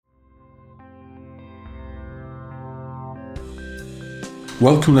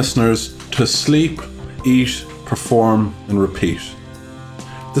Welcome, listeners, to Sleep, Eat, Perform and Repeat.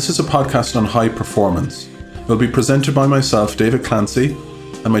 This is a podcast on high performance. It will be presented by myself, David Clancy,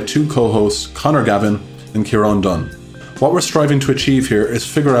 and my two co-hosts, Conor Gavin and Kieran Dunn. What we're striving to achieve here is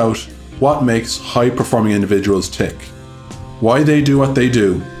figure out what makes high-performing individuals tick, why they do what they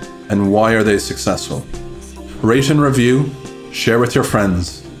do, and why are they successful. Rate and review, share with your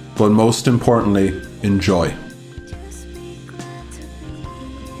friends, but most importantly, enjoy.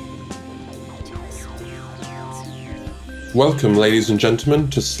 Welcome, ladies and gentlemen,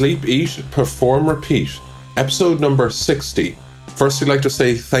 to Sleep, Eat, Perform, Repeat, episode number 60. First, I'd like to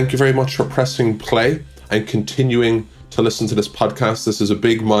say thank you very much for pressing play and continuing to listen to this podcast. This is a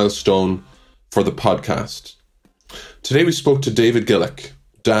big milestone for the podcast. Today we spoke to David Gillick,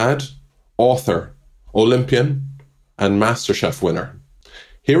 dad, author, Olympian, and MasterChef winner.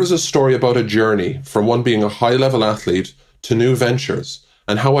 Here is a story about a journey from one being a high-level athlete to new ventures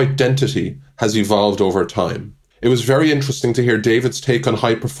and how identity has evolved over time. It was very interesting to hear David's take on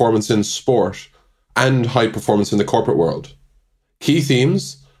high performance in sport and high performance in the corporate world. Key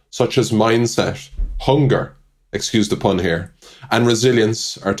themes such as mindset, hunger, excuse the pun here, and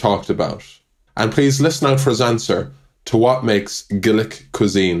resilience are talked about. And please listen out for his answer to what makes Gillick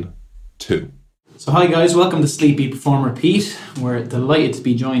cuisine too. So hi guys, welcome to Sleep, Eat, Perform, Repeat. We're delighted to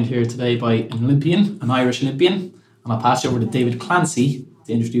be joined here today by an Olympian, an Irish Olympian, and I'll pass you over to David Clancy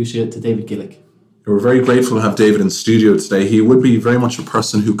to introduce you to David Gillick. We're very grateful to have David in studio today. He would be very much a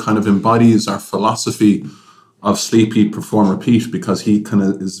person who kind of embodies our philosophy of sleep, eat, perform, repeat, because he kind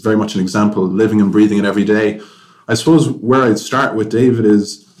of is very much an example, living and breathing it every day. I suppose where I'd start with David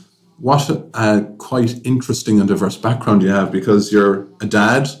is what a quite interesting and diverse background you have, because you're a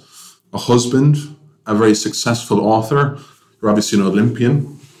dad, a husband, a very successful author. You're obviously an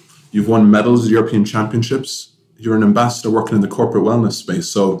Olympian. You've won medals at European Championships. You're an ambassador working in the corporate wellness space.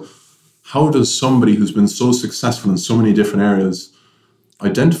 So how does somebody who's been so successful in so many different areas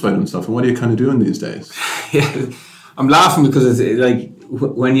identify themselves, and what are you kind of doing these days? Yeah, I'm laughing because it's like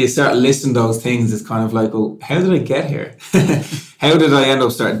when you start listing those things, it's kind of like, well, how did I get here? How did I end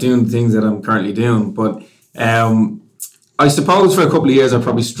up start doing the things that I'm currently doing? But I suppose for a couple of years, I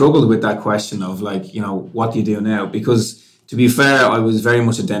probably struggled with that question of like, you know, what do you do now? Because to be fair, I was very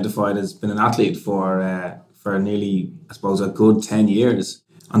much identified as being an athlete for nearly, I suppose, a good 10 years.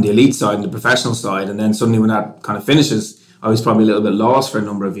 On the elite side and the professional side, and then suddenly when that kind of finishes, I was probably a little bit lost for a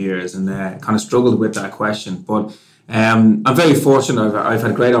number of years and kind of struggled with that question. But I'm very fortunate. I've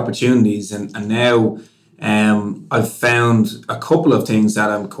had great opportunities, and now I've found a couple of things that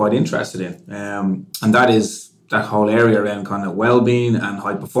I'm quite interested in, and that is that whole area around kind of well-being and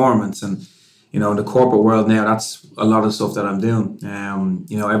high performance. And you know, in the corporate world now, that's a lot of stuff that I'm doing.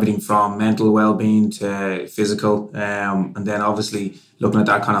 You know, everything from mental well-being to physical, and then obviously looking at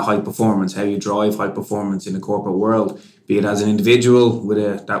that kind of high performance, how you drive high performance in the corporate world, be it as an individual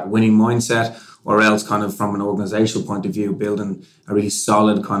with that winning mindset, or else kind of from an organizational point of view, building a really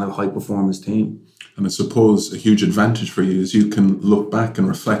solid kind of high performance team. And I suppose a huge advantage for you is you can look back and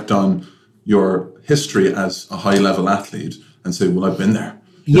reflect on your history as a high level athlete and say, well, I've been there.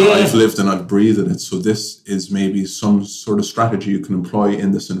 You know, I've lived and I've breathed it. So this is maybe some sort of strategy you can employ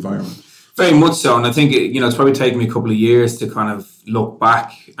in this environment. Very much so. And I think, you know, it's probably taken me a couple of years to kind of look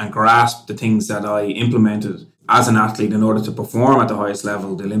back and grasp the things that I implemented as an athlete in order to perform at the highest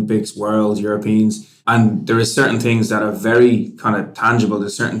level, the Olympics, Worlds, Europeans. And there is certain things that are very kind of tangible.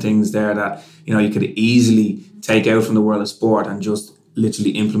 There's certain things there that, you know, you could easily take out from the world of sport and just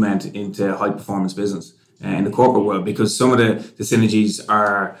literally implement into high performance business in the corporate world, because some of the synergies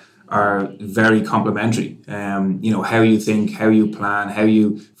are very complementary. You know, how you think, how you plan, how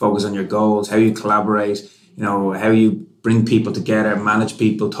you focus on your goals, how you collaborate, you know, how you bring people together, manage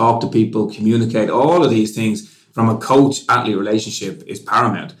people, talk to people, communicate, all of these things from a coach-athlete relationship is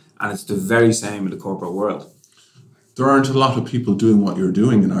paramount. And it's the very same in the corporate world. There aren't a lot of people doing what you're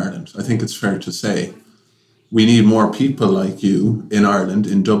doing in Ireland. I think it's fair to say. We need more people like you in Ireland,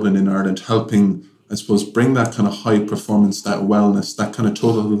 in Dublin, in Ireland, helping, I suppose, bring that kind of high performance, that wellness, that kind of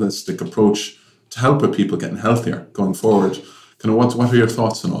total holistic approach to help with people getting healthier going forward. Kind of what are your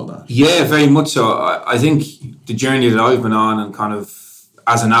thoughts on all that? Yeah, very much so. I think the journey that I've been on, and kind of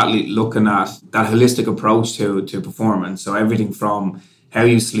as an athlete looking at that holistic approach to performance. So everything from how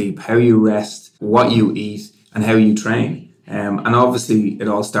you sleep, how you rest, what you eat, and how you train. And obviously it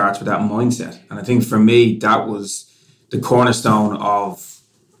all starts with that mindset. And I think for me, that was the cornerstone of,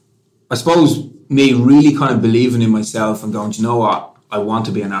 I suppose, me really kind of believing in myself and going, you know what, I want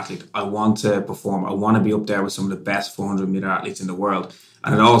to be an athlete. I want to perform. I want to be up there with some of the best 400 meter athletes in the world.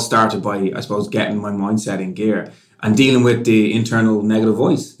 And it all started by, I suppose, getting my mindset in gear. and dealing with the internal negative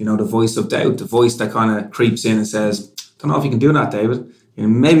voice, the voice of doubt, the voice that kind of creeps in and says, don't know if you can do that, David.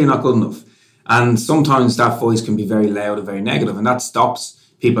 Maybe you're not good enough. And sometimes that voice can be very loud and very negative, and that stops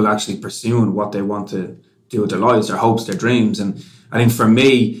people actually pursuing what they want to do with their lives, their hopes, their dreams. And I think for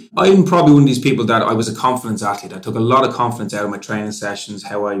me, I'm probably one of these people that I was a confidence athlete. I took a lot of confidence out of my training sessions,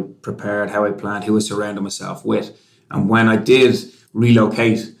 how I prepared, how I planned, who I surrounded myself with. And when I did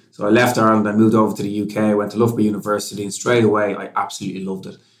relocate, so I left Ireland, I moved over to the UK, I went to Loughborough University, and straight away, I absolutely loved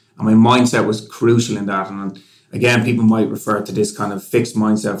it. And my mindset was crucial in that. And again, people might refer to this kind of fixed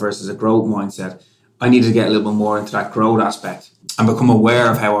mindset versus a growth mindset. I needed to get a little bit more into that growth aspect and become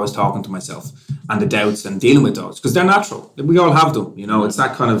aware of how I was talking to myself and the doubts and dealing with those, because they're natural. We all have them, It's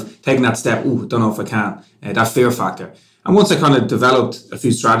that kind of taking that step, don't know if I can, that fear factor. And once I kind of developed a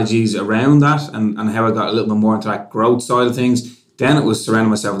few strategies around that and how I got a little bit more into that growth side of things, then it was surrounding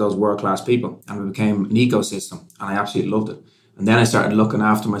myself with those world-class people, and it became an ecosystem, and I absolutely loved it. And then I started looking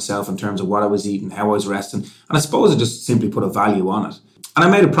after myself in terms of what I was eating, how I was resting, and I suppose I just simply put a value on it. And I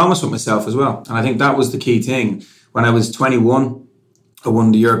made a promise with myself as well, and I think that was the key thing. When I was 21, I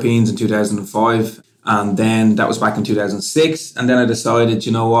won the Europeans in 2005, and then that was back in 2006, and then I decided,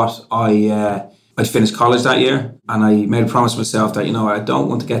 I'd finished college that year, and I made a promise to myself that, I don't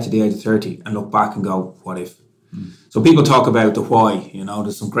want to get to the age of 30 and look back and go, what if? So people talk about the why,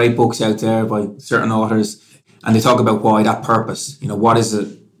 there's some great books out there by certain authors, and they talk about why, that purpose, what is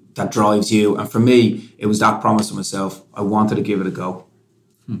it that drives you? And for me, it was that promise to myself. I wanted to give it a go.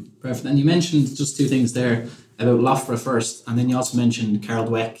 Perfect. And you mentioned just two things there about Loughborough first, and then you also mentioned Carol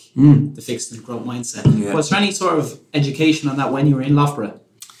Dweck, the fixed and growth mindset. Yeah. Was there any sort of education on that when you were in Loughborough?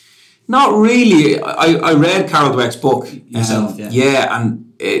 Not really. I read Carol Dweck's book. Yourself,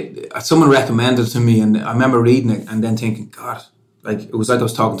 and someone recommended it to me, and I remember reading it and then thinking, God, it was like I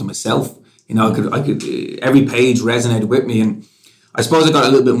was talking to myself. I could every page resonated with me, and I suppose I got a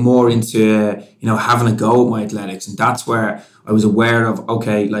little bit more into having a go at my athletics, and that's where I was aware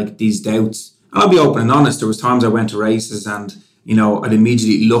of these doubts. And I'll be open and honest. There was times I went to races, and I'd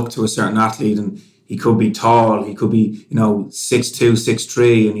immediately look to a certain athlete, and he could be tall, he could be 6'2",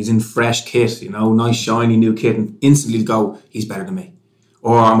 6'3", and he's in fresh kit, nice shiny new kit, and instantly go, he's better than me.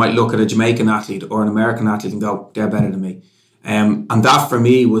 Or I might look at a Jamaican athlete or an American athlete and go, they're better than me. And that for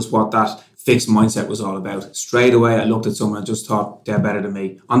me was what that fixed mindset was all about. Straight away, I looked at someone and just thought, they're better than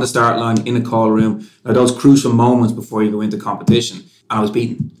me. On the start line, in the call room, those crucial moments before you go into competition, and I was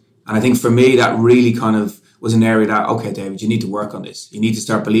beaten. And I think for me, that really kind of was an area that, okay, David, you need to work on this. You need to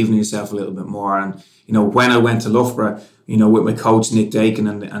start believing in yourself a little bit more. And, when I went to Loughborough, with my coach, Nick Dakin,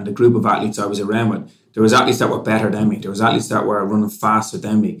 and the group of athletes I was around with, there was athletes that were better than me. There was athletes that were running faster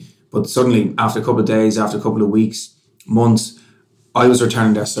than me. But suddenly, after a couple of days, after a couple of weeks, months, I was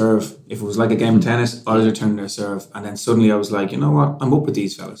returning their serve. If it was like a game of tennis, I was returning their serve. And then suddenly I was like, you know what? I'm up with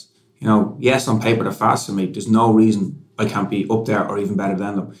these fellas. Yes, on paper they're faster than me. There's no reason I can't be up there or even better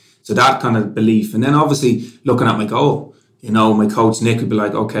than them. So that kind of belief. And then obviously looking at my goal, my coach Nick would be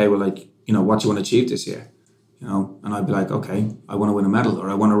like, okay, well, what do you want to achieve this year? And I'd be like, okay, I want to win a medal, or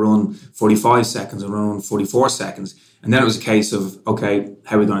I want to run 45 seconds or run 44 seconds. And then it was a case of, okay,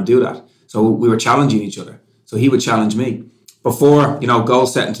 how are we going to do that? So we were challenging each other. So he would challenge me. Before, goal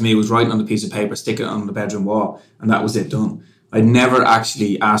setting to me was writing on a piece of paper, sticking it on the bedroom wall, and that was it, done. I never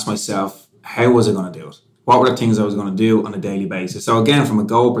actually asked myself, how was I going to do it? What were the things I was going to do on a daily basis? So again, from a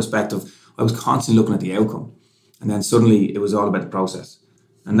goal perspective, I was constantly looking at the outcome. And then suddenly it was all about the process.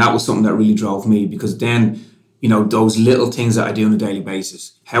 And that was something that really drove me, because then, those little things that I do on a daily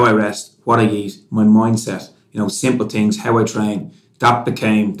basis, how I rest, what I eat, my mindset, simple things, how I train, that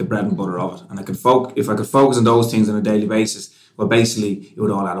became the bread and butter of it. And if I could focus on those things on a daily basis, well, basically it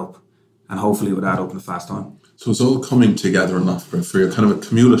would all add up. And hopefully it would add up in a fast time. So it's all coming together enough for your kind of a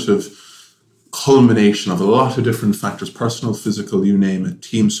cumulative culmination of a lot of different factors, personal, physical, you name it,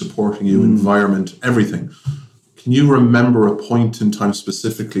 team supporting you, environment, everything. Can you remember a point in time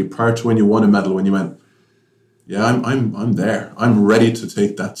specifically prior to when you won a medal, when you went, yeah, I'm there. I'm ready to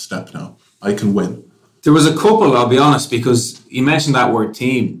take that step now. I can win. There was a couple, I'll be honest, because you mentioned that word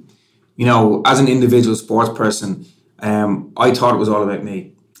team. As an individual sports person, I thought it was all about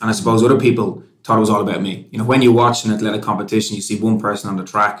me. And I suppose other people thought it was all about me. When you watch an athletic competition, you see one person on the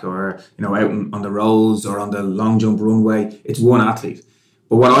track or, out on the roads or on the long jump runway. It's one athlete.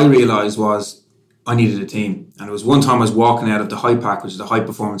 But what I realised was I needed a team. And it was one time I was walking out of the HIPAC, which is the High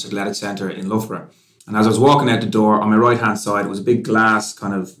Performance Athletic Centre in Loughborough. And as I was walking out the door, on my right-hand side, it was a big glass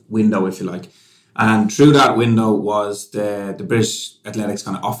kind of window, if you like. And through that window was the British Athletics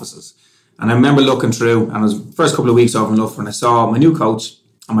kind of offices. And I remember looking through, and it was the first couple of weeks over in Loughborough, and I saw my new coach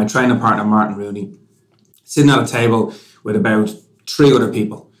and my training partner, Martin Rooney, sitting at a table with about 3 other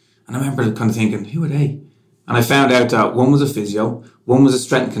people. And I remember kind of thinking, who are they? And I found out that one was a physio, one was a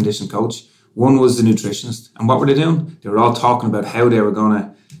strength and conditioning coach, one was the nutritionist. And what were they doing? They were all talking about how they were going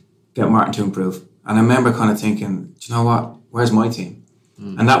to get Martin to improve. And I remember kind of thinking, do you know what? Where's my team?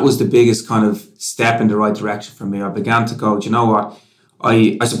 And that was the biggest kind of step in the right direction for me. I began to go, do you know what?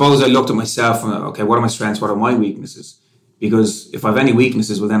 I suppose I looked at myself and, okay, what are my strengths? What are my weaknesses? Because if I have any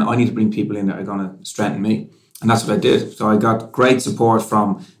weaknesses, well, then I need to bring people in that are going to strengthen me. And that's what I did. So I got great support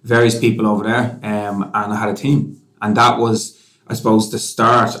from various people over there, and I had a team. And that was, I suppose, the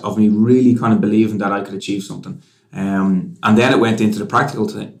start of me really kind of believing that I could achieve something. And then it went into the practical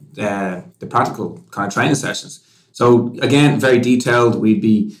kind of training sessions. So again, very detailed. We'd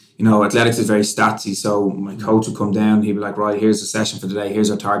be, athletics is very statsy. So my coach would come down. He'd be like, right, here's the session for today. Here's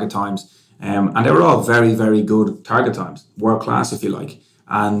our target times. And they were all very, very good target times, world class, if you like.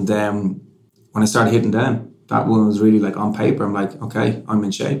 And when I started hitting them, that one was really like on paper. I'm like, okay, I'm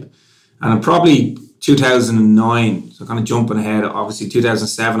in shape. And probably 2009, so kind of jumping ahead, obviously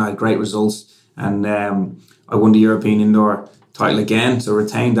 2007, I had great results. And I won the European Indoor title again. So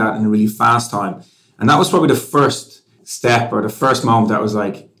retained that in a really fast time. And that was probably the first step or the first moment that was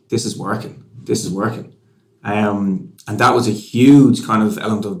like, this is working. This is working. And that was a huge kind of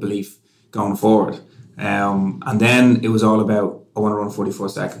element of belief going forward. And then it was all about, I want to run 44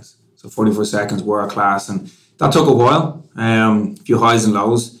 seconds. So 44 seconds, world class. And that took a while, a few highs and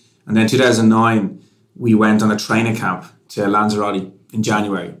lows. And then 2009, we went on a training camp to Lanzarote in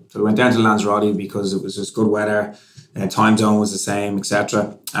January. So we went down to Lanzarote because it was just good weather. Time zone was the same,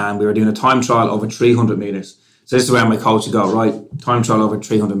 etc. And we were doing a time trial over 300 meters. So this is where my coach would go, right, time trial over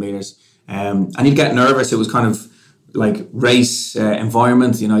 300 meters. And you'd get nervous. It was kind of like race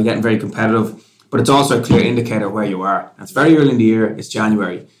environment, you're getting very competitive. But it's also a clear indicator of where you are. And it's very early in the year. It's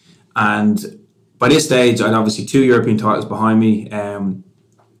January. And by this stage, I had obviously 2 European titles behind me.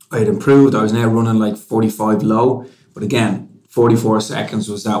 I had improved. I was now running like 45 low. But again, 44 seconds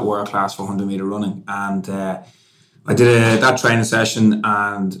was that world-class 400 meter running. And I did that training session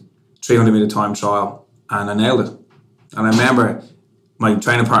and 300 meter time trial, and I nailed it. And I remember my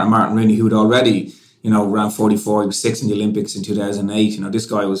training partner, Martin Rooney, who had already, ran 44, he was 6th in the Olympics in 2008. This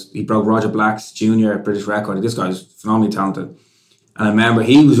guy he broke Roger Black's junior British record. This guy was phenomenally talented. And I remember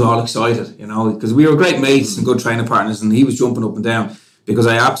he was all excited, because we were great mates and good training partners, and he was jumping up and down because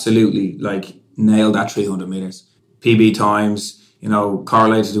I absolutely nailed that 300 meters. PB times,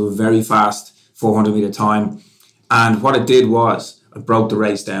 correlated to a very fast 400 meter time. And what it did was I broke the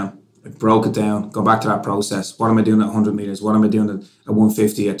race down. I broke it down, go back to that process. What am I doing at 100 meters? What am I doing at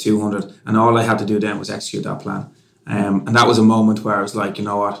 150, at 200? And all I had to do then was execute that plan. And that was a moment where I was like, you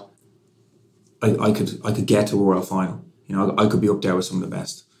know what? I could get to a world final. I could be up there with some of the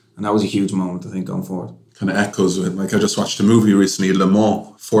best. And that was a huge moment, I think, going forward. Kind of echoes with, I just watched a movie recently, Le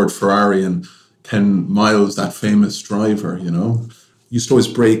Mans, Ford Ferrari, and Ken Miles, that famous driver, used to always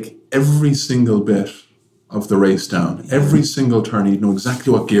break every single bit of the race down. Every single turn, he'd know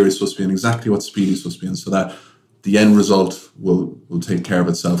exactly what gear he's supposed to be in, exactly what speed he's supposed to be in, so that the end result will take care of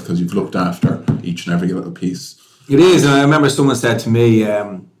itself because you've looked after each and every little piece. It is, and I remember someone said to me,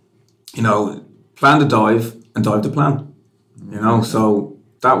 plan to dive and dive to plan. So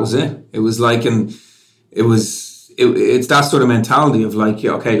that was it. It was like, it's that sort of mentality of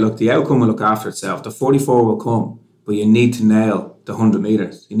okay, look, the outcome will look after itself. The 44 will come, but you need to nail the 100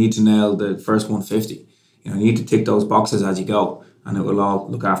 meters. You need to nail the first 150. You need to tick those boxes as you go, and it will all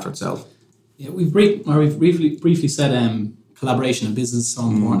look after itself. Yeah, we've briefly said collaboration in business is so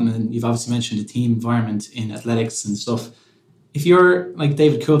important, and you've obviously mentioned the team environment in athletics and stuff. If you're like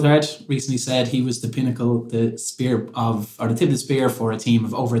David Coulthard recently said, he was the pinnacle, the tip of the spear for a team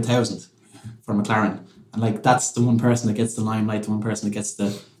of over 1,000 for McLaren, and that's the one person that gets the limelight, the one person that gets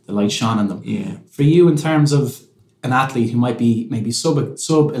the light shone on them. Yeah. For you, in terms of an athlete who might be maybe sub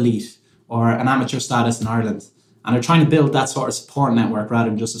elite, or an amateur status in Ireland, and they're trying to build that sort of support network rather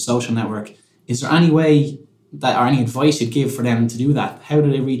than just a social network, is there any way that, or any advice you'd give for them to do that? How do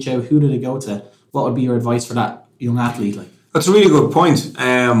they reach out? Who do they go to? What would be your advice for that young athlete? That's a really good point.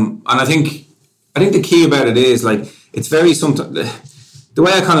 And I think the key about it is it's very the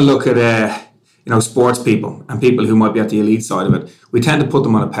way I kind of look at sports people and people who might be at the elite side of it, we tend to put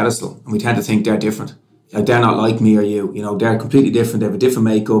them on a pedestal and we tend to think they're different. They're not like me or you. They're completely different. They have a different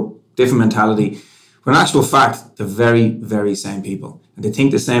makeup, different mentality. But in actual fact, they're very, very same people. And they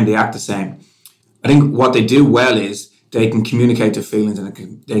think the same, they act the same. I think what they do well is they can communicate their feelings and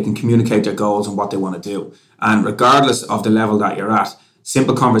they can communicate their goals and what they want to do. And regardless of the level that you're at,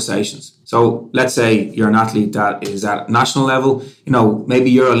 Simple conversations. So let's say you're an athlete that is at national level, maybe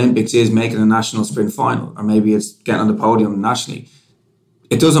your Olympics is making a national sprint final, or maybe it's getting on the podium nationally.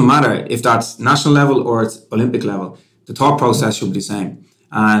 It doesn't matter if that's national level or it's Olympic level. The thought process should be the same.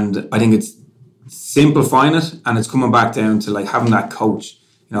 And I think it's simplifying it, and it's coming back down to like having that coach,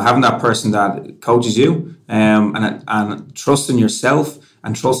 having that person that coaches you, and trusting yourself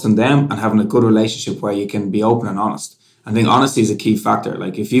and trusting them, and having a good relationship where you can be open and honest. I think honesty is a key factor.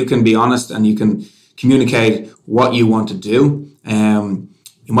 Like if you can be honest and you can communicate what you want to do,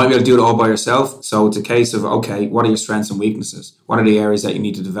 you might be able to do it all by yourself. So it's a case of, okay, what are your strengths and weaknesses? What are the areas that you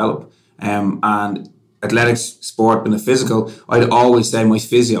need to develop? And athletics, sport, being a physical, I'd always say my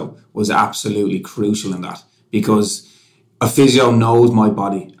physio was absolutely crucial in that, because a physio knows my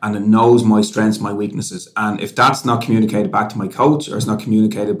body and it knows my strengths, my weaknesses. And if that's not communicated back to my coach, or it's not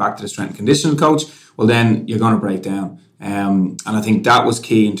communicated back to the strength and conditioning coach, well, then you're going to break down. And I think that was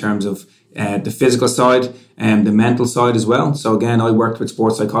key in terms of the physical side and the mental side as well. So again, I worked with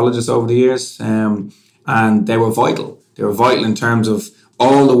sports psychologists over the years, and they were vital. They were vital in terms of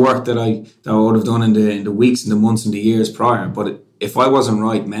all the work that I would have done in the weeks and the months and the years prior. But if I wasn't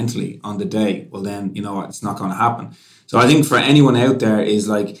right mentally on the day, well then, it's not going to happen. So I think for anyone out there is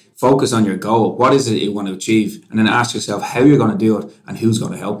like, focus on your goal. What is it you want to achieve? And then ask yourself how you're going to do it and who's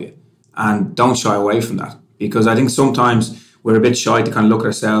going to help you. And don't shy away from that, because I think sometimes we're a bit shy to kind of look at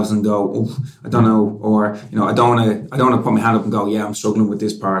ourselves and go, oh, I don't know, or I don't want to put my hand up and go, yeah, I'm struggling with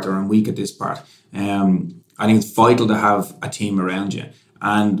this part, or I'm weak at this part. I think it's vital to have a team around you.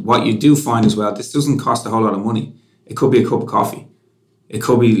 And what you do find as well, this doesn't cost a whole lot of money. It could be a cup of coffee. It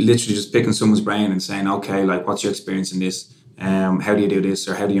could be literally just picking someone's brain and saying, okay, like, what's your experience in this? How do you do this,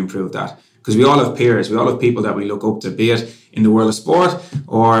 or how do you improve that? Because we all have peers. We all have people that we look up to, be it in the world of sport,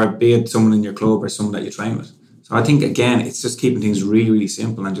 or be it someone in your club or someone that you train with. So I think, again, it's just keeping things really, really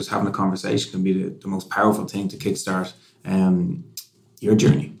simple, and just having a conversation can be the most powerful thing to kickstart your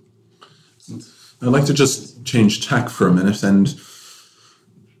journey. I'd like to just change tack for a minute, and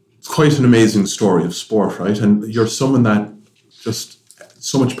it's quite an amazing story of sport, right? And you're someone that just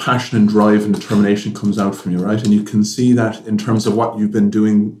so much passion and drive and determination comes out from you, right? And you can see that in terms of what you've been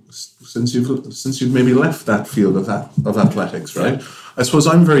doing since you've maybe left that field of athletics, right? I suppose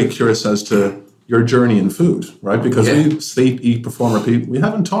I'm very curious as to your journey in food, right? Because we sleep, eat, perform, repeat. We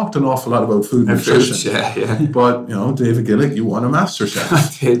haven't talked an awful lot about food and nutrition. But, David Gillick, you won a MasterChef.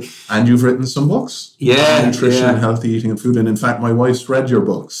 I did. And you've written some books. Yeah. Nutrition, healthy eating and food. And in fact, my wife's read your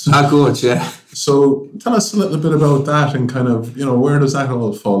books. Ah, good, yeah. So tell us a little bit about that, and kind of, where does that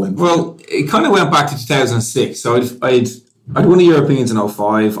all fall in? Well, it kind of went back to 2006. So I'd won the Europeans in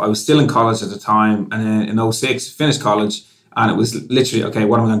 2005. I was still in college at the time. And then in 2006, finished college. And it was literally, okay,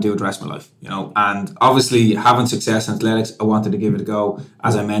 what am I going to do with the rest of my life? And obviously having success in athletics, I wanted to give it a go.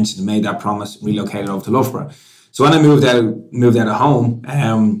 As I mentioned, made that promise, relocated over to Loughborough. So when I moved out of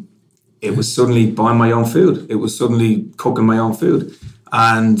home, it was suddenly buying my own food. It was suddenly cooking my own food.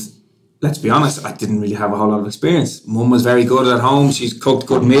 And let's be honest, I didn't really have a whole lot of experience. Mum was very good at home. She's cooked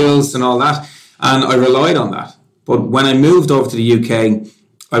good meals and all that. And I relied on that. But when I moved over to the UK,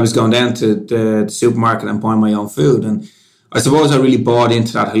 I was going down to the supermarket and buying my own food. And I suppose I really bought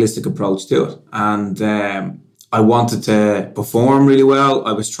into that holistic approach to it. And I wanted to perform really well.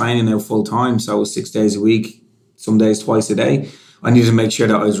 I was training now full time, so it was 6 days a week, some days twice a day. I needed to make sure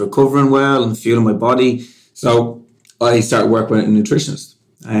that I was recovering well and fueling my body. So I started working with a nutritionist.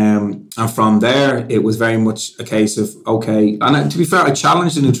 And from there, it was very much a case of, okay, and to be fair, I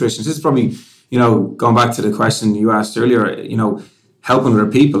challenged the nutritionist. This is probably, going back to the question you asked earlier, helping other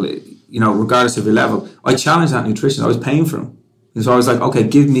people, regardless of your level. I challenged that nutritionist. I was paying for him. And so I was like, okay,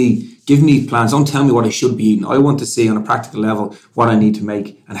 give me plans. Don't tell me what I should be eating. I want to see on a practical level what I need to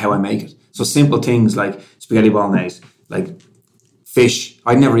make and how I make it. So simple things like spaghetti bolognese, like fish.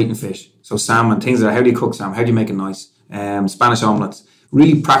 I'd never eaten fish. So salmon, things like how do you cook salmon? How do you make it nice? Spanish omelets.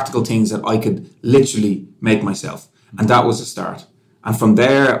 Really practical things that I could literally make myself. And that was the start. And from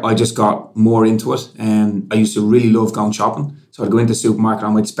there, I just got more into it. And I used to really love going shopping. So I'd go into the supermarket, I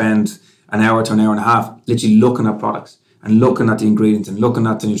might spend an hour to an hour and a half literally looking at products and looking at the ingredients and looking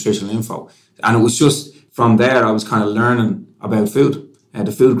at the nutritional info. And it was just from there, I was kind of learning about food,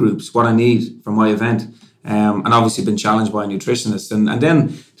 the food groups, what I need for my event. And obviously been challenged by a nutritionist. And then,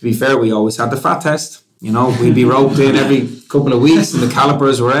 to be fair, we always had the fat test. We'd be roped in every couple of weeks and the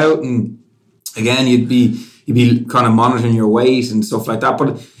calipers were out. And again, you'd be kind of monitoring your weight and stuff like that.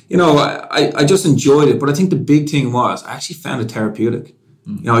 But, I just enjoyed it. But I think the big thing was I actually found it therapeutic.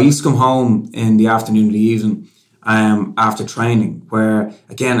 I used to come home in the afternoon or the evening after training, where,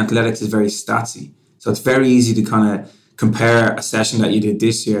 again, athletics is very statsy. So it's very easy to kind compare a session that you did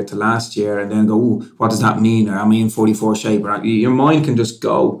this year to last year and then go, ooh, what does that mean? Or am I in 44 shape? Or your mind can just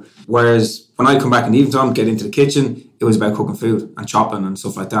go. Whereas when I come back in the evening time, get into the kitchen, it was about cooking food and chopping and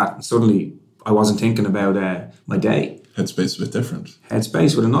stuff like that. And suddenly I wasn't thinking about my day. Headspace a bit different.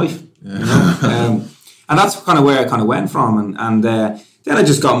 Headspace with a knife. Yeah. You know? And that's kind of where I kind of went from. And then I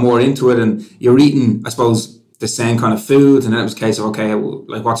just got more into it, and you're eating, I suppose, the same kind of food, and then it was a case of, okay,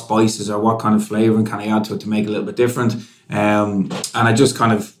 like what spices or what kind of flavouring can I add to it to make it a little bit different, and I just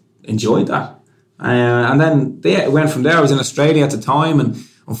kind of enjoyed that, and then it went from there. I was in Australia at the time, and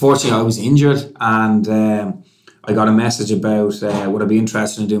unfortunately I was injured, and I got a message about would I be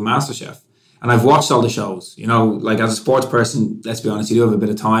interested in doing MasterChef. And I've watched all the shows, you know, like as a sports person, let's be honest, you do have a bit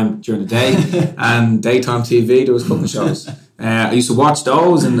of time during the day, and daytime TV, there was cooking shows. I used to watch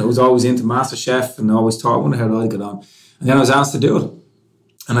those, and I was always into MasterChef, and I always thought, I wonder how I'd get on. And then I was asked to do it,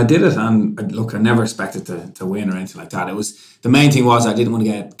 and I did it. And look, I never expected to win or anything like that. It was, the main thing was I didn't want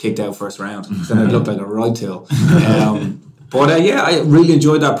to get kicked out first round, because then I'd look like a right tool. But I really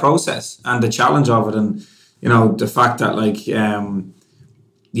enjoyed that process and the challenge of it, and you know, the fact that like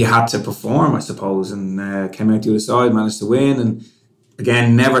you had to perform, I suppose, and came out the other side, managed to win, and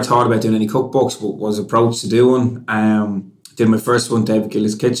again, never thought about doing any cookbooks, but was approached to do one. Did my first one, David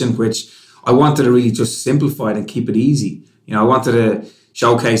Gillies Kitchen, which I wanted to really just simplify it and keep it easy. You know, I wanted to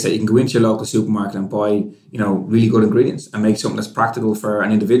showcase that you can go into your local supermarket and buy, you know, really good ingredients and make something that's practical for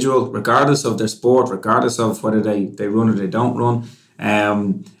an individual, regardless of their sport, regardless of whether they run or they don't run,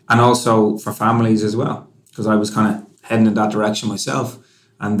 and also for families as well, because I was kind of heading in that direction myself.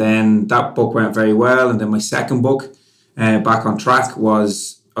 And then that book went very well. And then my second book, Back on Track, I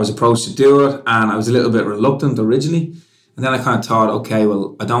was approached to do it, and I was a little bit reluctant originally. And then I kind of thought, okay,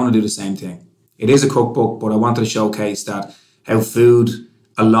 well, I don't want to do the same thing. It is a cookbook, but I wanted to showcase that how food,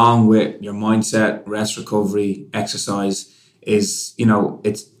 along with your mindset, rest, recovery, exercise, is, you know,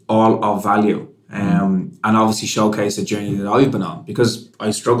 it's all of value. And obviously showcase the journey that I've been on, because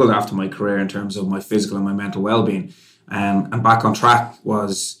I struggled after my career in terms of my physical and my mental well-being. And Back on Track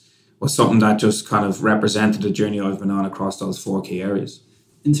was something that just kind of represented the journey I've been on across those 4 key areas.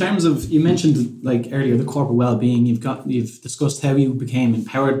 In terms of, you mentioned like earlier, the corporate well-being, you've discussed how you became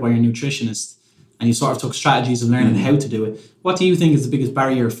empowered by your nutritionist, and you sort of took strategies of learning how to do it. What do you think is the biggest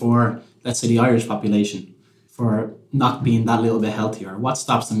barrier for, let's say, the Irish population for not being that little bit healthier? What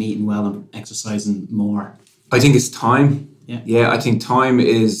stops them eating well and exercising more? I think it's time. Yeah, I think time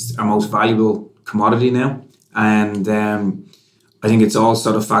is our most valuable commodity now. And I think it's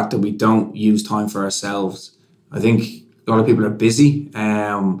also the fact that we don't use time for ourselves. I think a lot of people are busy,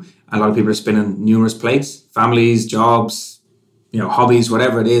 and a lot of people are spinning numerous plates, families, jobs, you know, hobbies,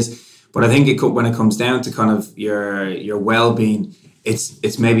 whatever it is. But I think when it comes down to kind of your well-being,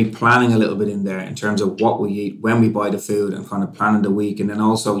 it's maybe planning a little bit in there in terms of what we eat, when we buy the food, and kind of planning the week, and then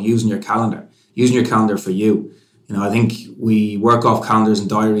also using your calendar for you. You know, I think we work off calendars and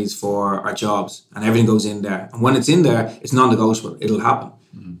diaries for our jobs, and everything goes in there. And when it's in there, it's non-negotiable. It'll happen.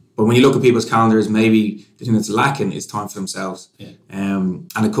 Mm-hmm. But when you look at people's calendars, maybe the thing that's lacking is time for themselves. Yeah. And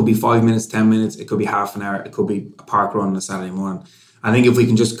it could be 5 minutes, 10 minutes. It could be half an hour. It could be a park run on a Saturday morning. I think if we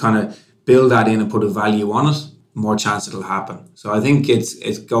can just kind of build that in and put a value on it, more chance it'll happen. So I think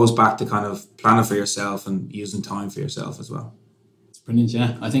it goes back to kind of planning for yourself and using time for yourself as well. It's brilliant,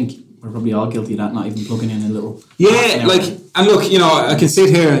 yeah. I think we're probably all guilty of that, not even plugging in a little... Yeah, like, and look, you know, I can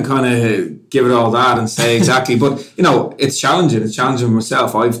sit here and kind of give it all that and say exactly, but, you know, it's challenging. It's challenging for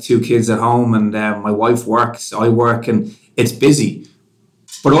myself. I have 2 kids at home, and my wife works, I work, and it's busy.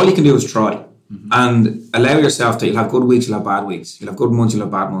 But all you can do is try. And allow yourself to, you'll have good weeks, you'll have bad weeks. You'll have good months, you'll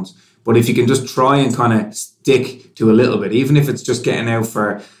have bad months. But if you can just try and kind of stick to a little bit, even if it's just getting out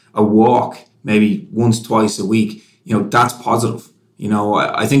for a walk, maybe once, twice a week, you know, that's positive. You know,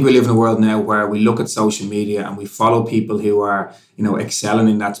 I think we live in a world now where we look at social media and we follow people who are, you know, excelling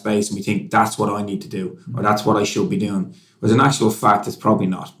in that space, and we think that's what I need to do, or that's what I should be doing. Whereas in actual fact, it's probably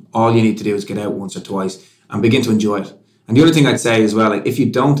not. All you need to do is get out once or twice and begin to enjoy it. And the other thing I'd say as well, like, if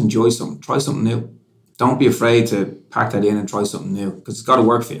you don't enjoy something, try something new. Don't be afraid to pack that in and try something new, because it's got to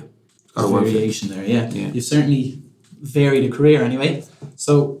work for you. It's got to work for you. Variation there, yeah. You've certainly varied a career anyway.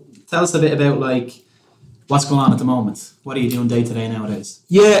 So tell us a bit about, like, what's going on at the moment. What are you doing day to day nowadays?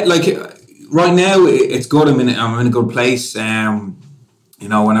 Yeah, like right now it's good. I'm in a good place. You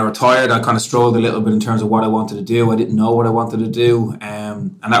know, when I retired, I kind of struggled a little bit in terms of what I wanted to do. I didn't know what I wanted to do,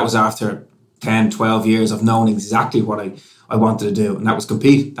 and that was after 10, 12 years of knowing exactly what I wanted to do, and that was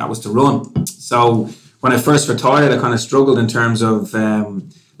compete, that was to run. So when I first retired, I kind of struggled in terms of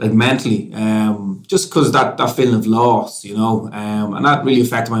like mentally, just because that feeling of loss, you know, and that really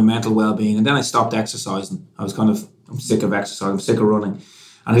affected my mental well-being. And then I stopped exercising. I was I'm sick of exercise. I'm sick of running.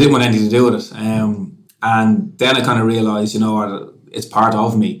 And I didn't want anything to do with it. And then I kind of realised, it's part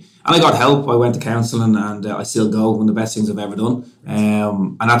of me. And I got help. I went to counselling, and I still go. One of the best things I've ever done.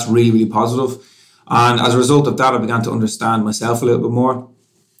 And that's really, really positive. And as a result of that, I began to understand myself a little bit more,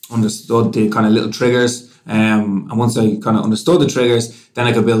 understood the kind of little triggers. And once I kind of understood the triggers, then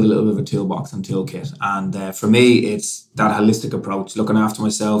I could build a little bit of a toolbox and toolkit. And for me, it's that holistic approach, looking after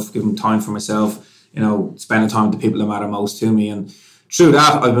myself, giving time for myself, spending time with the people that matter most to me. And through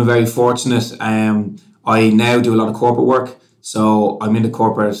that, I've been very fortunate. I now do a lot of corporate work. So I'm in the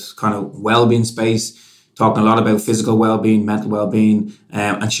corporate kind of well-being space, talking a lot about physical well-being, mental well-being,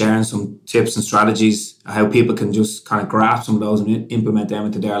 and sharing some tips and strategies, how people can just kind of grasp some of those and implement them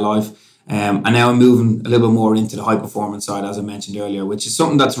into their life. And now I'm moving a little bit more into the high performance side, as I mentioned earlier, which is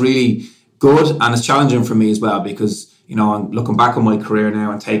something that's really good, and it's challenging for me as well, because, I'm looking back on my career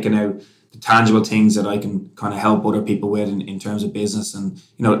now and taking out the tangible things that I can kind of help other people with in terms of business, and,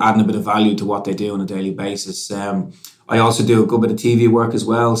 adding a bit of value to what they do on a daily basis. I also do a good bit of TV work as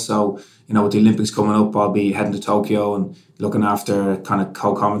well. So, with the Olympics coming up, I'll be heading to Tokyo and looking after kind of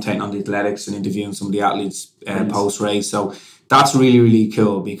co-commentating on the athletics and interviewing some of the athletes post-race. So that's really, really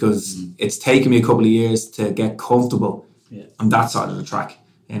cool, because it's taken me a couple of years to get comfortable on that side of the track.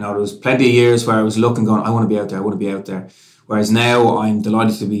 There was plenty of years where I was looking, going, I want to be out there, I want to be out there. Whereas now I'm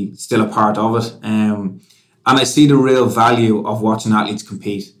delighted to be still a part of it. And I see the real value of watching athletes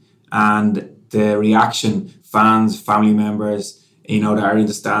compete, and the reaction, fans, family members, that are in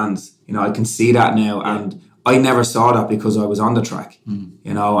the stands. I can see that now. And I never saw that because I was on the track, and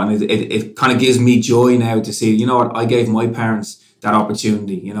it kind of gives me joy now to see, I gave my parents that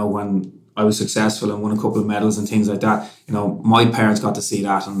opportunity, when I was successful and won a couple of medals and things like that. My parents got to see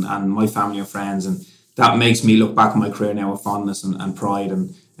that, and my family and friends, and that makes me look back on my career now with fondness and pride.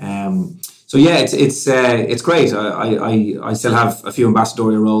 And so yeah, it's great. I still have a few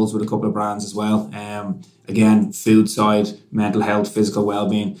ambassadorial roles with a couple of brands as well. Again, food side, mental health, physical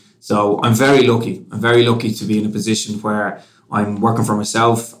well-being. So I'm very lucky. I'm very lucky to be in a position where I'm working for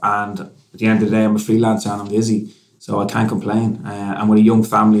myself, and at the end of the day, I'm a freelancer and I'm busy, so I can't complain. And with a young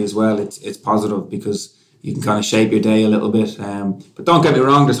family as well, it's positive, because you can kind of shape your day a little bit. But don't get me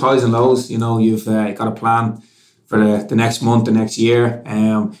wrong, there's highs and lows. You've got a plan for the next month, the next year,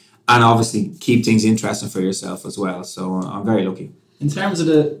 and obviously keep things interesting for yourself as well. So I'm very lucky. In terms of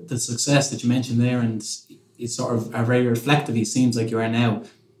the success that you mentioned there, and you sort of are very reflective, it seems like you are now.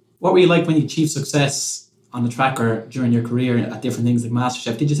 What were you like when you achieved success on the track or during your career at different things like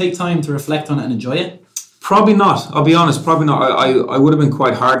MasterChef? Did you take time to reflect on it and enjoy it? Probably not. I'll be honest, probably not. I would have been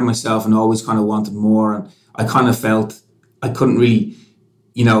quite hard on myself and always kind of wanted more. And I kind of felt I couldn't really,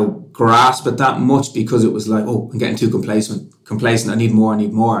 grasp it that much, because it was like, oh, I'm getting too complacent. I need more.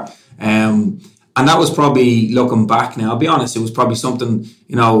 And that was probably, looking back now, I'll be honest, it was probably something,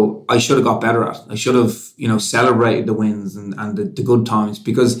 I should have got better at. I should have, celebrated the wins and the good times,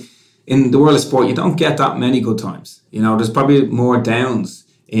 because in the world of sport, you don't get that many good times. There's probably more downs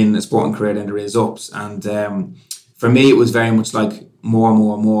in a sporting career than there is ups. And for me, it was very much like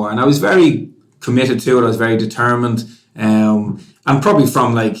more. And I was very committed to it. I was very determined. And probably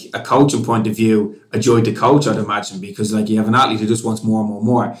from like a coaching point of view, a joy to coach, I'd imagine, because like you have an athlete who just wants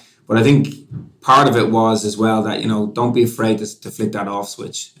more. But I think part of it was as well that, don't be afraid to flick that off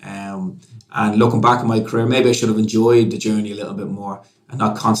switch. And looking back at my career, maybe I should have enjoyed the journey a little bit more and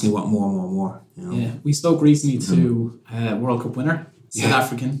not constantly want more. Yeah, we spoke recently to a World Cup winner, South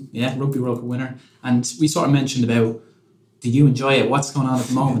African, Rugby World Cup winner. And we sort of mentioned about, did you enjoy it? What's going on at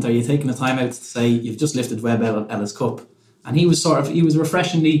the moment? Are you taking the time out to say you've just lifted Webb Ellis Cup? And he was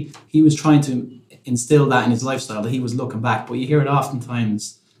refreshingly, he was trying to instill that in his lifestyle, that he was looking back. But you hear it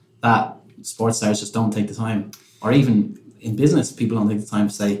oftentimes that sports stars just don't take the time, or even in business, people don't take the time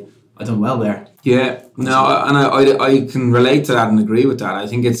to say, I done well there. Yeah, no, and I can relate to that and agree with that. I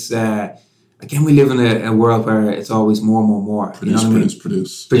think it's, again, we live in a world where it's always more.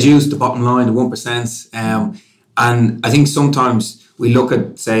 Produce. Produce, the bottom line, the 1%. And I think sometimes we look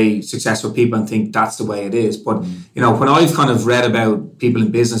at, say, successful people and think that's the way it is. But, when I've kind of read about people in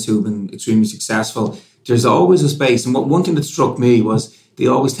business who've been extremely successful, there's always a space. And one thing that struck me was they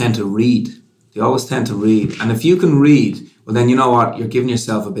always tend to read. And if you can read, well, then you know what? You're giving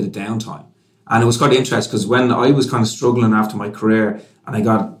yourself a bit of downtime. And it was quite interesting, because when I was kind of struggling after my career and I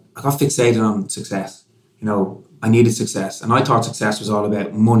got fixated on success, I needed success. And I thought success was all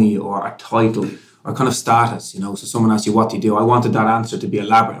about money or a title or kind of status, So someone asks you, what do you do? I wanted that answer to be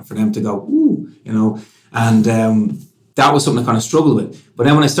elaborate and for them to go, ooh, and that was something I kind of struggled with. But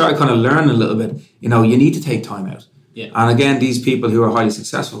then when I started kind of learning a little bit, you need to take time out. Yeah. And again, these people who are highly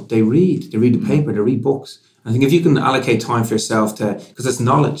successful, they read the paper, they read books. I think if you can allocate time for yourself because it's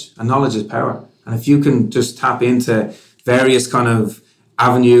knowledge, and knowledge is power. And if you can just tap into various kind of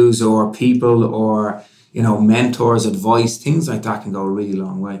avenues or people or, mentors, advice, things like that can go a really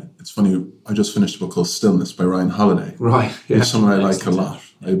long way. It's funny, I just finished a book called Stillness by Ryan Holiday. Right. Yeah. He's someone I like a lot.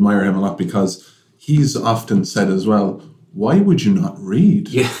 I admire him a lot because he's often said as well, why would you not read?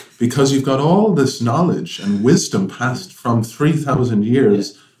 Yeah. Because you've got all this knowledge and wisdom passed from 3,000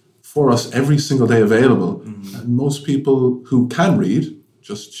 years for us every single day available. And most people who can read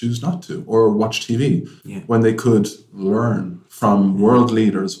just choose not to or watch TV when they could learn from world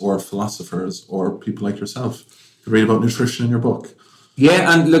leaders or philosophers or people like yourself. You could read about nutrition in your book.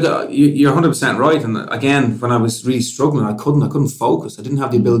 Yeah, and look, you're 100% right. And again, when I was really struggling, I couldn't focus. I didn't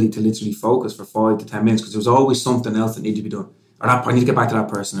have the ability to literally focus for 5 to 10 minutes because there was always something else that needed to be done. Or I need to get back to that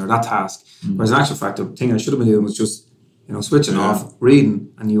person or that task. Whereas in actual fact, the thing I should have been doing was just, switching off,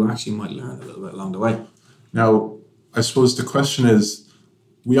 reading, and you actually might learn a little bit along the way. Now, I suppose the question is,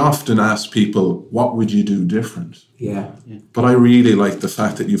 we often ask people, what would you do different? Yeah. But I really like the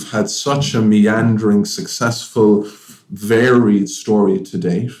fact that you've had such a meandering, successful, varied story to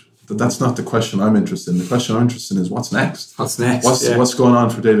date. That's not the question I'm interested in. The question I'm interested in is what's next? What's next? What's going on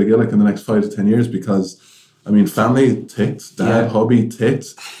for David Gillick in the next 5 to 10 years? Because, family ticked, dad, hubby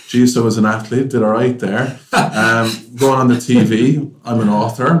ticked. Geez, I was an athlete, did all right there. Going on the TV, I'm an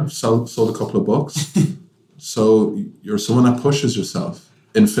author, sold a couple of books. So you're someone that pushes yourself.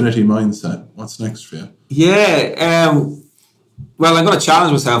 Infinity mindset. What's next for you? Yeah. Well, I'm going to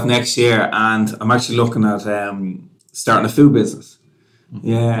challenge myself next year, and I'm actually looking at starting a food business.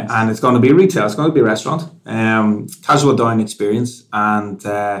 Yeah, and it's going to be retail. It's going to be a restaurant, casual dining experience, and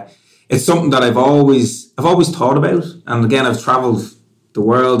it's something that I've always thought about. And again, I've travelled the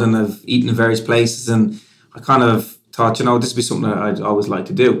world and I've eaten in various places, and I kind of thought, this would be something that I'd always like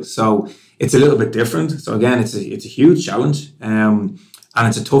to do. So it's a little bit different. So again, it's a huge challenge, and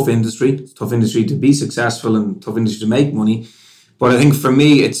it's a tough industry. It's a tough industry to be successful and tough industry to make money. But I think for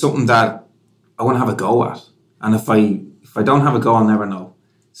me, it's something that I want to have a go at. And if I don't have a go, I'll never know.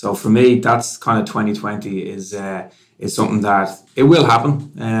 So for me, that's kind of 2020 is something that it will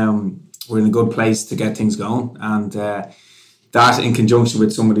happen. We're in a good place to get things going. And that in conjunction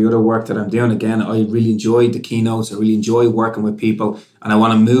with some of the other work that I'm doing, again, I really enjoy the keynotes. I really enjoy working with people. And I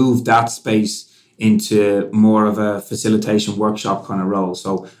want to move that space into more of a facilitation workshop kind of role.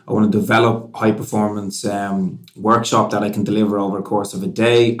 So I want to develop high performance workshop that I can deliver over the course of a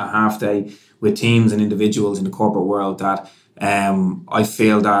day, a half day, with teams and individuals in the corporate world that I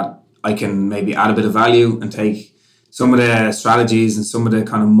feel that I can maybe add a bit of value and take some of the strategies and some of the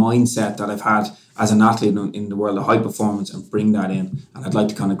kind of mindset that I've had as an athlete in the world of high performance and bring that in. And I'd like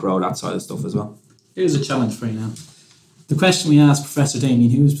to kind of grow that side of stuff as well. Here's a challenge for you now. The question we asked Professor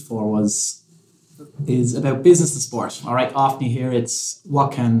Damien Hughes before is about business and sport. All right, often you hear it's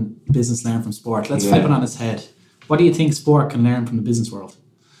what can business learn from sport? Let's flip it on its head. What do you think sport can learn from the business world?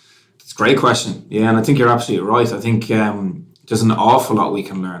 It's a great question. Yeah, and I think you're absolutely right. I think there's an awful lot we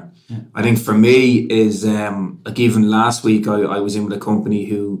can learn. Yeah. I think for me is like even last week I was in with a company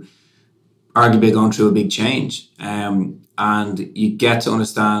who arguably gone through a big change, and you get to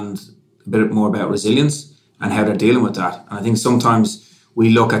understand a bit more about resilience and how they're dealing with that. And I think sometimes we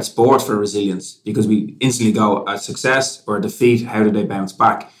look at sport for resilience because we instantly go at success or defeat. How do they bounce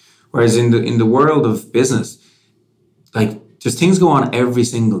back? Whereas in the world of business, like just things go on every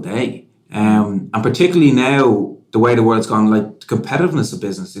single day, and particularly now the way the world's gone, like the competitiveness of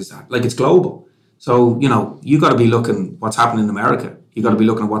business is like it's global. So you got to be looking what's happening in America. You got to be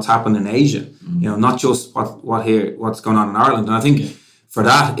looking at what's happening in Asia. Not just what's going on in Ireland. And I think for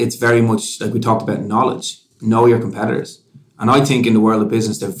that, it's very much like we talked about knowledge. Know your competitors. And I think in the world of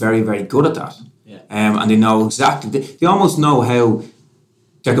business, they're very, very good at that. Yeah. And they know exactly, they almost know how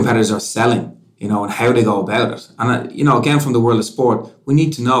their competitors are selling, and how they go about it. And, again, from the world of sport, we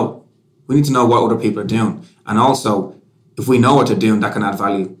need to know what other people are doing. And also, if we know what they're doing, that can add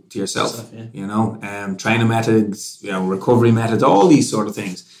value to yourself, training methods, recovery methods, all these sort of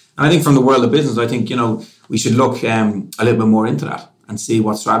things. And I think from the world of business, I think, we should look a little bit more into that and see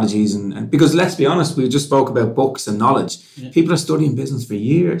what strategies and because let's be honest, we just spoke about books and knowledge. Yeah. People are studying business for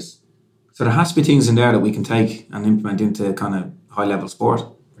years. So there has to be things in there that we can take and implement into kind of high level sport.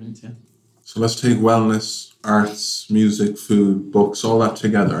 Brilliant, yeah. So let's take wellness, arts, music, food, books, all that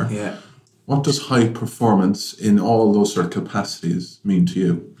together. Yeah. What does high performance in all those sort of capacities mean to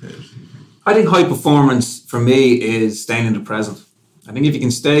you? I think high performance for me is staying in the present. I think if you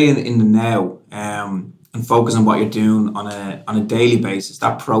can stay in the now, and focus on what you're doing on a daily basis,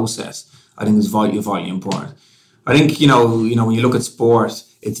 that process I think is vitally important. I think when you look at sport,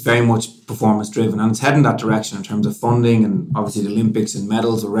 it's very much performance driven, and it's heading that direction in terms of funding, and obviously the Olympics and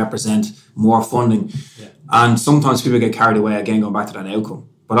medals will represent more funding. Yeah. And sometimes people get carried away, again, going back to that outcome.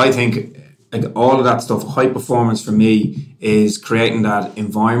 But I think like all of that stuff, high performance for me is creating that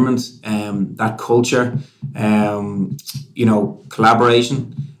environment, that culture,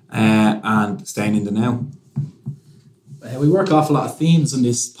 collaboration, and staying in the now. We work off a lot of themes on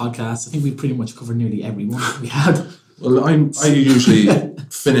this podcast. I think we pretty much covered nearly every one that we had. Well, I usually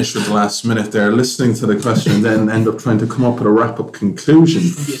finish with the last minute there, listening to the question, and then end up trying to come up with a wrap-up conclusion.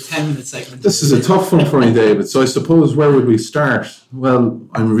 It'll be a 10-minute segment. This is a tough one for me, David. So I suppose, where would we start? Well,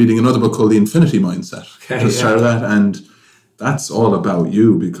 I'm reading another book called The Infinity Mindset. Started that, and that's all about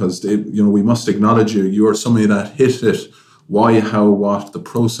you, because we must acknowledge you. You are somebody that hit it. Why, how, what, the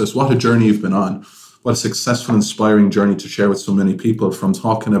process, what a journey you've been on. What a successful, inspiring journey to share with so many people, from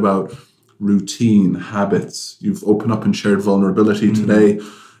talking about routine, habits. You've opened up and shared vulnerability today.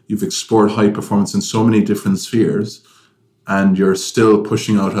 You've explored high performance in so many different spheres, and you're still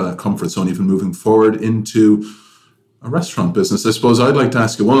pushing out of that comfort zone, even moving forward into a restaurant business. I suppose I'd like to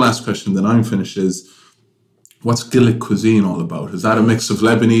ask you one last question, then I'm finished, is what's Gaelic cuisine all about? Is that a mix of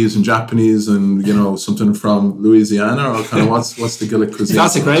Lebanese and Japanese and, something from Louisiana, or kind of what's the Gaelic cuisine?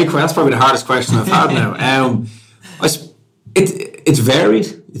 That's a great question. That's probably the hardest question I've had now. It's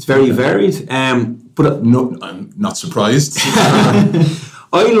varied. It's very varied. But no, I'm not surprised.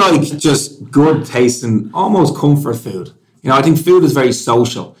 I like just good tasting, almost comfort food. I think food is very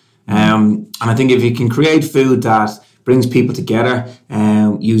social. And I think if you can create food that brings people together,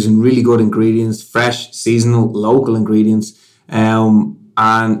 using really good ingredients, fresh, seasonal, local ingredients, and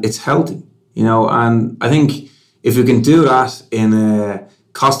it's healthy, and I think if you can do that in a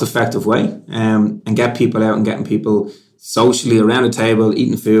cost-effective way, and get people out and getting people socially around the table,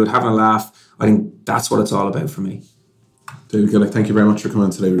 eating food, having a laugh, I think that's what it's all about for me. David Gillick, thank you very much for coming on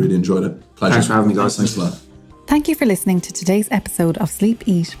today. We really enjoyed it. Pleasure. Thanks for having me, guys. Thanks a lot. Thank you for listening to today's episode of Sleep,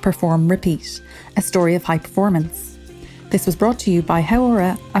 Eat, Perform, Repeat, a story of high performance. This was brought to you by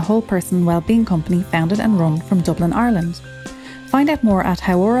Hauora, a whole person wellbeing company founded and run from Dublin, Ireland. Find out more at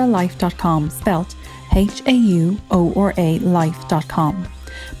hauoralife.com, spelt HAUORA life.com.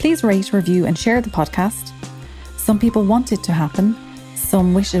 Please rate, review and share the podcast. Some people want it to happen,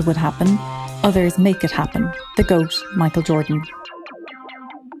 some wish it would happen, others make it happen. The GOAT, Michael Jordan.